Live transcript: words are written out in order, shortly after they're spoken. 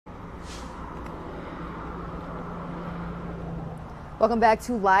Welcome back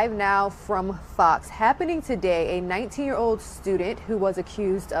to Live Now from Fox. Happening today, a 19-year-old student who was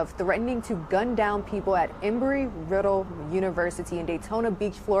accused of threatening to gun down people at Embry-Riddle University in Daytona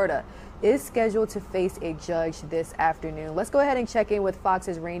Beach, Florida, is scheduled to face a judge this afternoon. Let's go ahead and check in with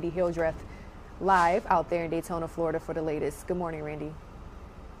Fox's Randy Hildreth live out there in Daytona, Florida for the latest. Good morning, Randy.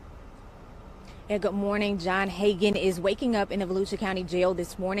 Yeah, good morning. John Hagins is waking up in the Volusia County Jail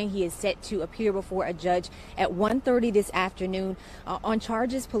this morning. He is set to appear before a judge at 1:30 this afternoon on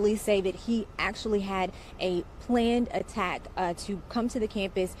charges. Police say that he actually had a planned attack to come to the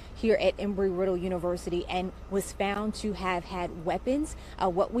campus here at Embry-Riddle University and was found to have had weapons.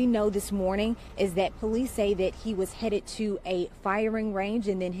 What we know this morning is that police say that he was headed to a firing range,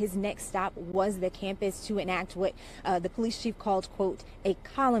 and then his next stop was the campus to enact what the police chief called, quote, a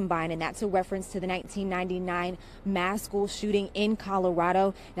Columbine, and that's a reference to the 1999 mass school shooting in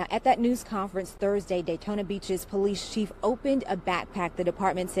Colorado. Now, at that news conference Thursday, Daytona Beach's police chief opened a backpack. The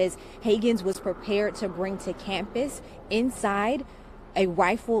department says Hagins was prepared to bring to campus. Inside, a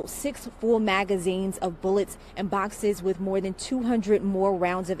rifle, 6 full magazines of bullets, and boxes with more than 200 more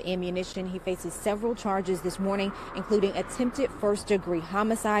rounds of ammunition. He faces several charges this morning, including attempted first-degree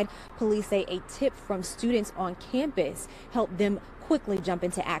homicide. Police say a tip from students on campus helped them quickly jump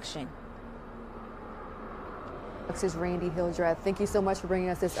into action. Fox's Randy Hildreth, thank you so much for bringing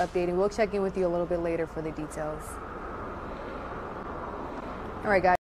us this update, and we'll check in with you a little bit later for the details. All right, guys.